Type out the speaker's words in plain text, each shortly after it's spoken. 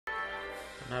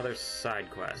Another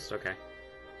side quest, okay.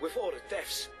 With all the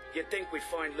deaths, you'd think we'd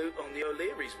find loot on the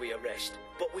O'Learys we arrest,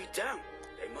 but we don't.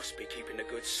 They must be keeping the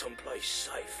goods someplace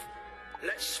safe.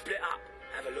 Let's split up,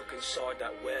 have a look inside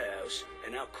that warehouse,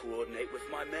 and I'll coordinate with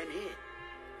my men here.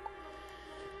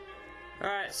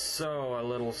 Alright, so a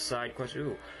little side quest.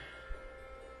 Ooh.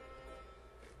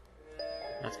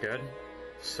 That's good.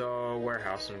 So,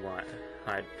 warehouse in what?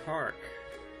 Hyde Park.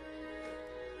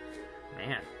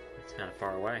 Man, it's kind of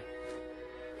far away.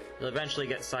 You'll eventually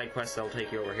get side quests that'll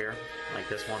take you over here, like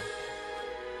this one.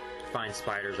 Find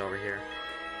spiders over here.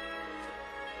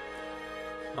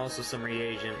 Also some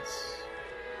reagents.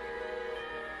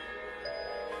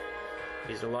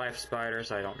 These are live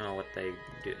spiders, I don't know what they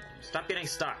do. Stop getting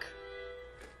stuck!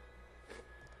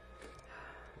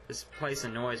 This place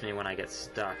annoys me when I get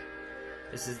stuck.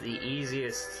 This is the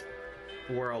easiest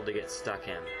world to get stuck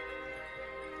in.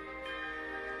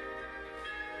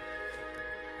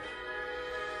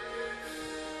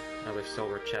 Another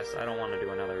silver chest. I don't want to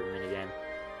do another minigame.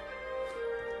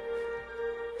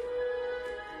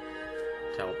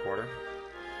 Teleporter.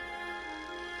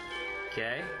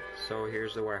 Okay, so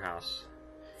here's the warehouse.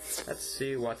 Let's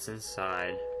see what's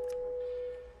inside.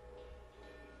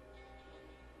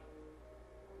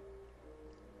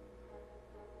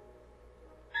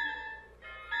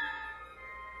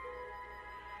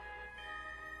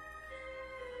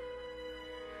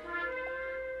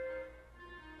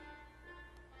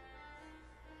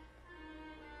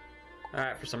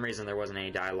 Alright, for some reason there wasn't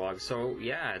any dialogue. So,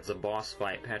 yeah, it's a boss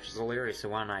fight. Patches O'Leary, so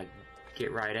why don't I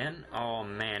get right in? Oh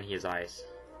man, he has ice.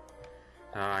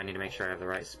 I need to make sure I have the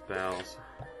right spells.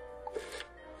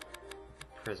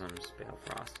 Prisms,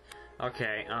 Balefrost.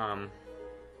 Okay,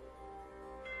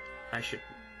 I should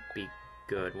be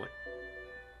good. What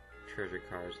treasure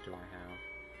cards do I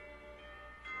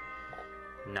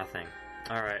have? Nothing.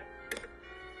 Alright.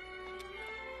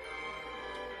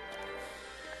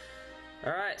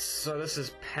 Alright, so this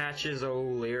is Patches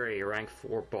O'Leary, rank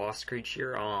 4 boss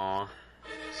creature. Aww.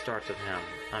 Starts with him.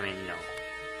 I mean, you know.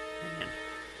 And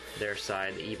their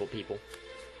side, the evil people.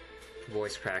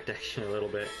 Voice cracked actually a little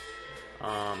bit.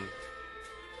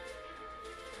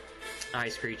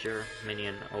 Ice creature,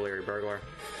 minion, O'Leary burglar.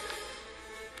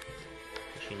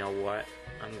 But you know what?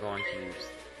 I'm going to use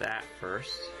that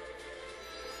first.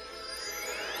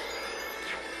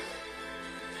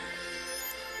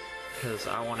 Because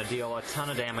I want to deal a ton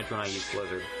of damage when I use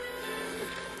Blizzard.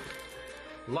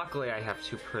 Luckily, I have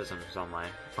 2 prisms on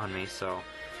me, so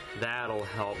that'll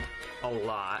help a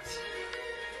lot.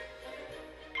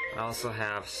 I also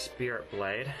have Spirit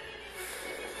Blade.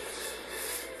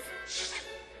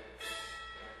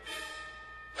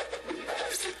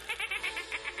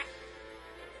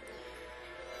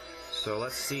 So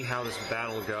let's see how this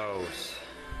battle goes.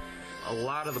 A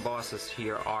lot of the bosses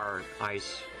here are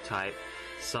ice type.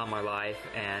 Some are life,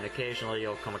 and occasionally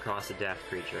you'll come across a death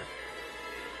creature.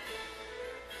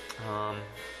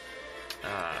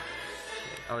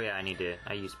 Oh yeah,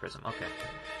 I use Prism, okay.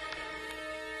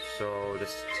 So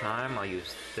this time I'll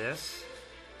use this.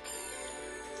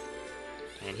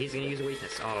 And he's gonna use a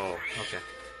weakness. Oh, okay.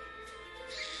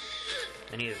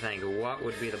 I need to think, what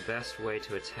would be the best way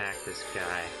to attack this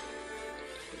guy?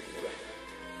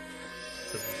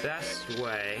 The best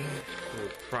way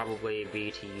would probably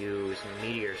be to use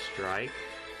Meteor Strike,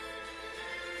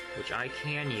 which I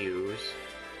can use.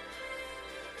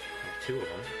 I have 2 of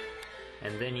them.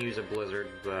 And then use a Blizzard,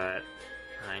 but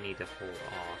I need to hold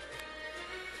off.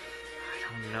 I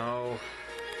don't know.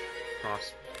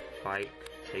 Frostbite,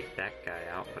 take that guy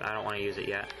out, but I don't want to use it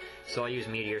yet. So I'll use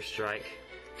Meteor Strike.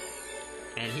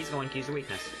 And he's going to use a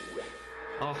weakness.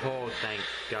 Oh, thank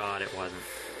God it wasn't.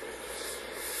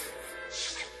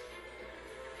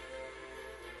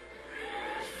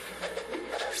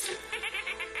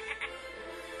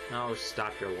 Oh,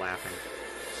 stop your laughing.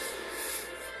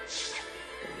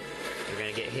 You're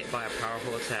gonna get hit by a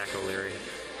powerful attack, O'Leary.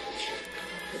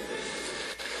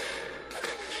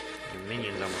 Your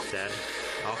minion's almost dead.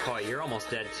 Oh, you're almost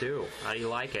dead too. How do you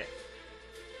like it?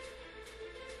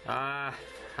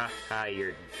 Haha,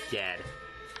 you're dead.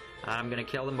 I'm gonna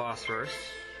kill the boss first.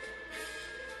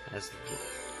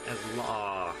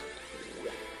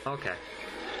 Okay.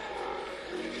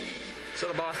 So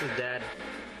the boss is dead.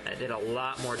 That did a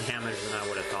lot more damage than I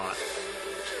would have thought.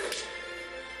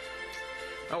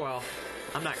 Oh well,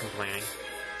 I'm not complaining.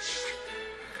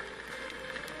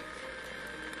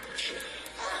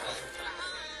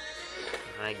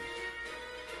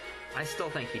 I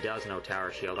still think he does know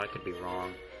Tower Shield. I could be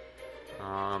wrong.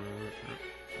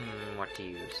 What to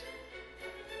use?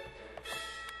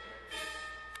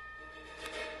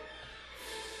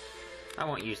 I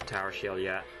won't use Tower Shield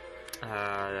yet.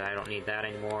 I don't need that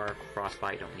anymore.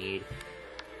 Frostbite don't need.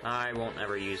 I won't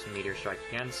ever use Meteor Strike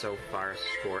again, so Fire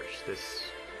Scorch this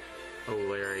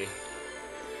O'Leary.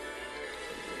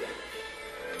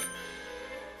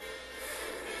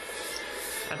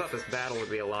 I thought this battle would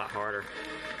be a lot harder,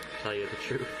 to tell you the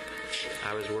truth.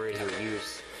 I was worried he would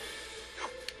use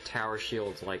tower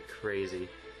shields like crazy.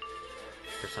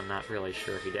 Of course, I'm not really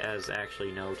sure if he does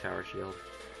actually know tower shield.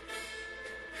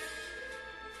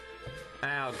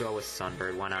 I'll go with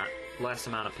Sunbird, why not? Less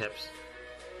amount of pips.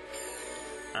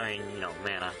 I mean, you know,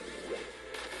 mana.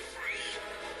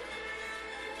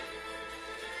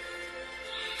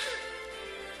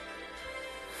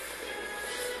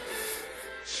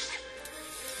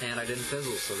 And I didn't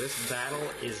fizzle, so this battle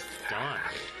is done.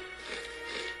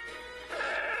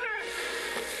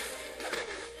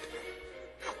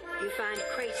 You find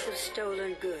crates of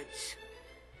stolen goods.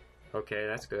 Okay,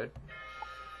 that's good.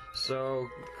 So,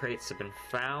 crates have been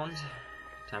found.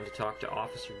 Time to talk to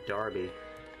Officer Darby.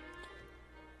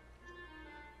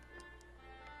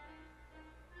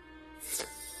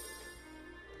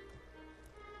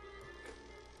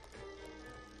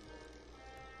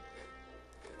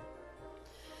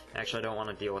 Actually, I don't want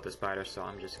to deal with the spider, so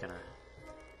I'm just gonna...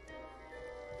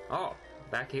 Oh,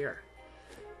 back here.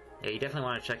 Yeah, you definitely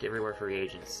want to check everywhere for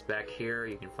reagents. Back here,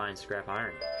 you can find scrap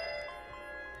iron.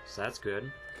 So that's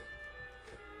good.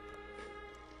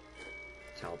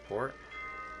 Teleport.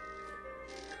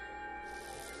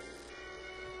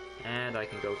 And I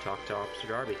can go talk to Officer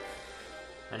Darby.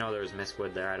 I know there's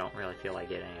Mistwood there, I don't really feel like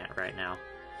getting it right now.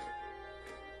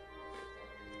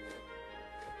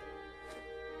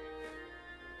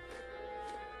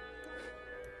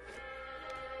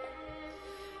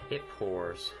 It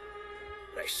pours.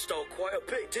 They stole quite a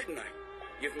bit, didn't they?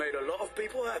 You've made a lot of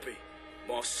people happy,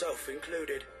 myself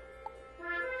included.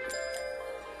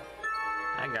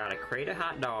 I got a crate of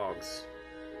hot dogs.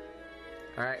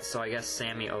 Alright, so I guess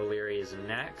Sammy O'Leary is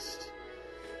next.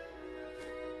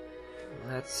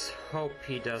 Let's hope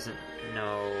he doesn't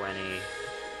know any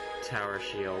tower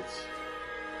shields.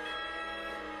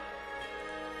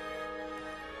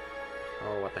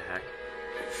 Oh, what the heck.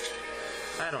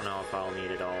 I don't know if I'll need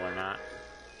it all or not.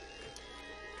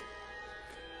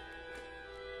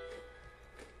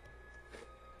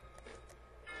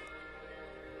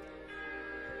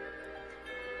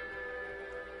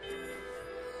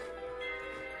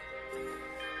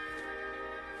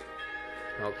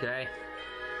 Okay.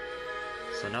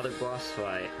 So another boss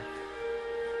fight.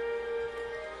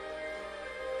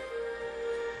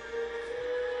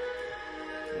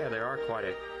 Yeah, there are quite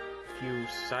a few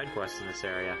side quests in this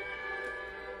area.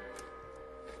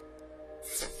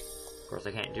 Of course,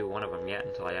 I can't do one of them yet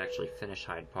until I actually finish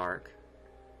Hyde Park,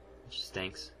 which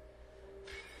stinks.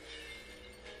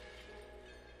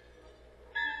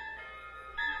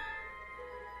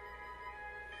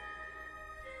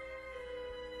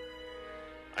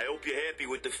 I hope you're happy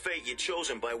with the fate you're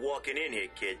chosen by walking in here,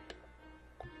 kid.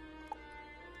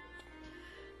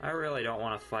 I really don't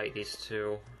want to fight these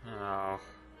two. Oh.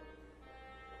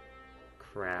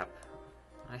 Crap.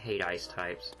 I hate ice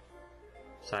types.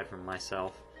 Aside from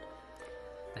myself.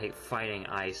 I hate fighting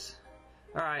ice.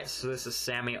 Alright, so this is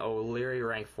Sammy O'Leary,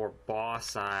 rank 4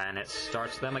 boss, and it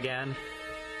starts them again.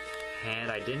 And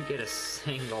I didn't get a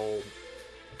single...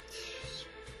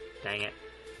 Dang it.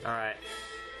 Alright.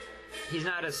 He's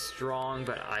not as strong,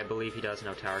 but I believe he does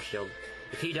know Tower Shield.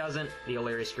 If he doesn't, the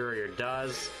O'Leary Scurrier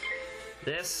does.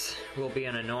 This will be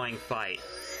an annoying fight.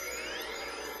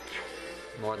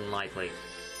 More than likely.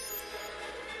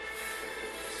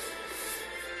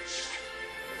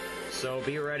 So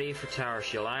be ready for Tower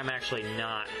Shield. I'm actually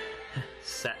not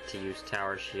set to use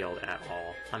Tower Shield at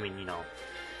all. I mean, you know,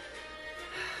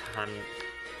 I'm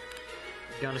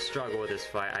gonna struggle with this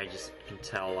fight, I just can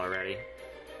tell already.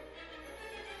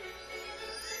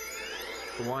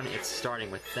 For one, it's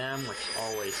starting with them, which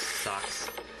always sucks.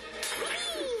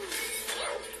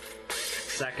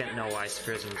 Second, no ice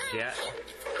prisms yet.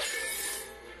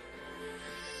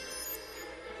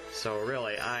 So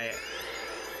really, I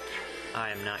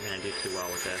am not going to do too well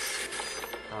with this.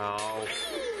 Oh.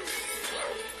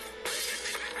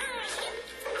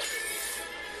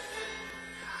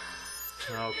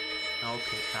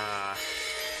 Okay.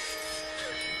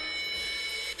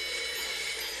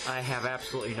 I have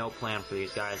absolutely no plan for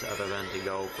these guys other than to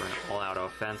go for an all-out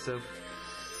offensive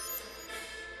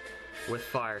with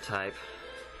fire type.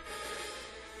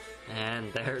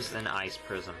 And there's an ice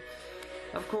prism.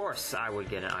 Of course I would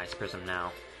get an ice prism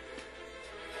now.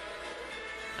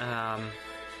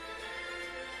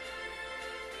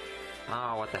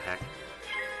 Oh, what the heck.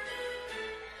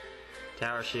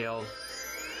 Tower shield.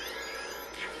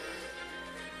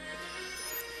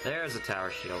 There's a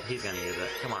tower shield. He's gonna use it.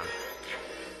 Come on.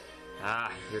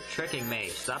 Ah, you're tricking me.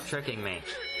 Stop tricking me.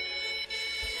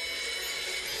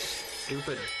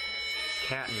 Stupid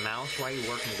cat and mouse. Why are you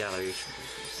working together?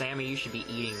 Sammy, you should be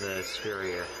eating the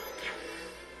superior.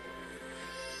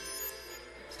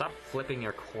 Stop flipping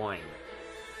your coin.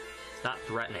 It's not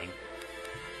threatening.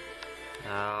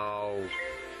 Oh,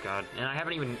 God. And I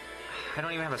don't even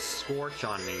have a scorch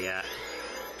on me yet.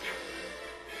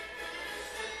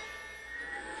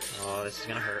 Oh, this is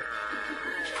gonna hurt.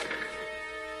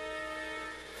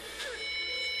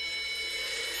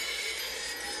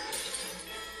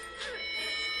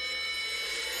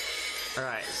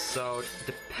 Alright, so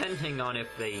depending on if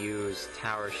they use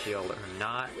Tower Shield or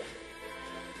not,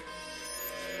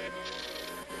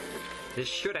 this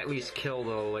should at least kill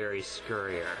the O'Leary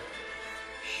Scurrier.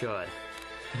 Should.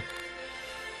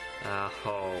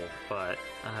 But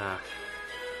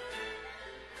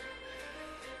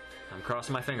I'm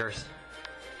crossing my fingers.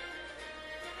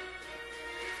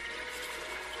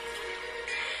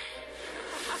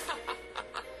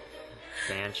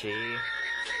 Banshee.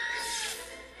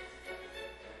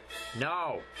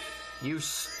 No!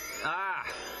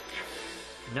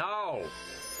 No!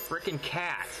 Frickin'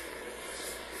 cat!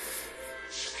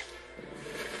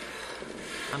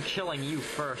 I'm killing you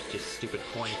first, you stupid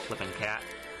coin-flipping cat.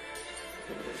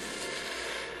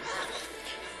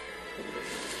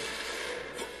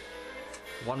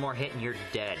 One more hit and you're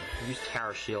dead. Use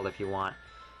Tower Shield if you want.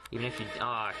 Even if you...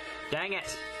 dang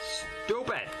it!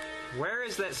 Stupid! Where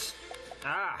is this...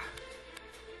 I'm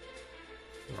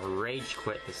gonna rage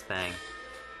quit this thing.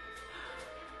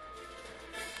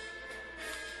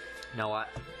 You know what?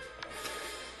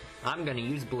 I'm gonna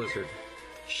use Blizzard.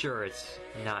 Sure, it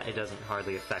doesn't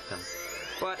hardly affect him.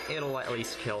 But it'll at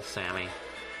least kill Sammy.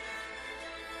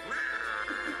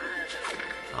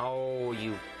 Oh,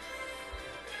 you...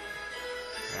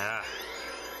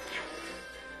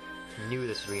 Knew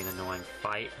this would be an annoying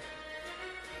fight.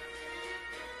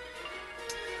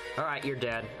 Alright, you're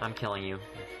dead. I'm killing you.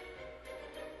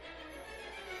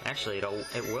 Actually,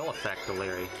 it will affect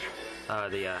the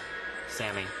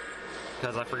Sammy.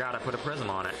 Because I forgot I put a prism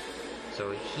on it.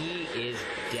 So he is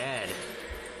dead.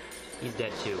 He's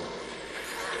dead too.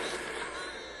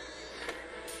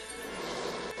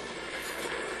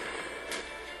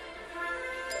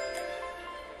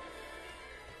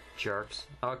 Jerks.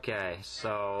 Okay,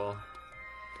 so...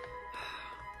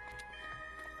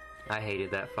 I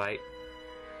hated that fight.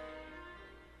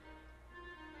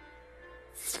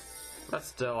 But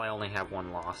still, I only have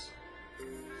one loss.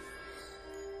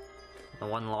 The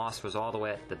one loss was all the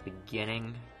way at the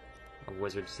beginning of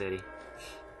Wizard City.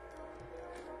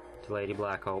 To Lady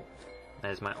Blackhope.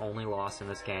 That is my only loss in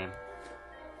this game.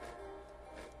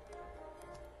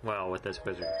 Well, with this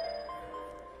wizard.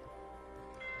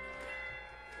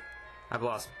 I've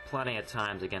lost plenty of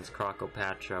times against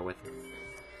Crocopatra with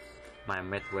my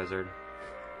Myth Wizard.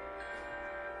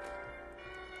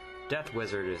 Death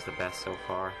Wizard is the best so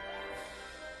far.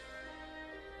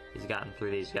 He's gotten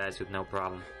through these guys with no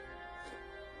problem.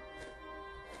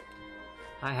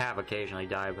 I have occasionally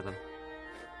died with him.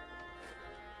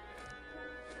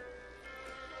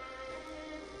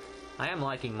 I am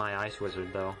liking my Ice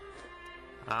Wizard though.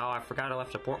 Oh, I forgot I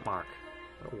left a port mark.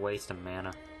 What a waste of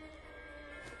mana.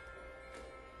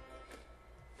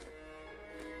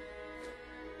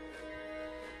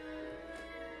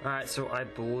 Alright, so I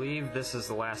believe this is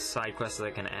the last side quest that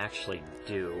I can actually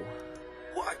do.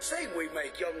 What I'd say we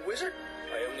make, young wizard.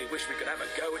 I only wish we could have a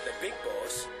go at the big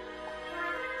boss.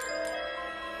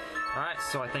 Alright,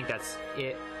 so I think that's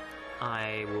it.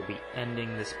 I will be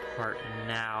ending this part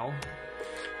now.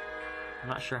 I'm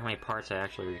not sure how many parts I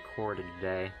actually recorded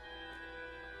today.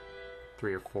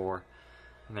 3 or 4.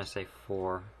 I'm gonna say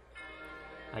 4.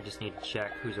 I just need to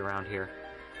check who's around here.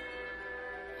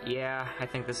 Yeah, I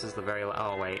think this is the very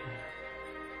oh wait.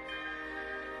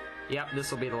 Yep,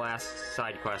 this will be the last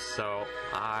side quest, so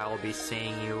I'll be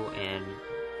seeing you in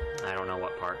I don't know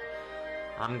what part.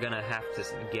 I'm gonna have to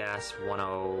guess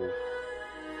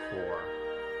 104.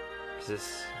 Is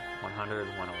this 100,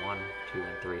 101, 2,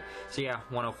 and 3? So yeah,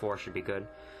 104 should be good.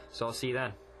 So I'll see you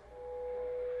then.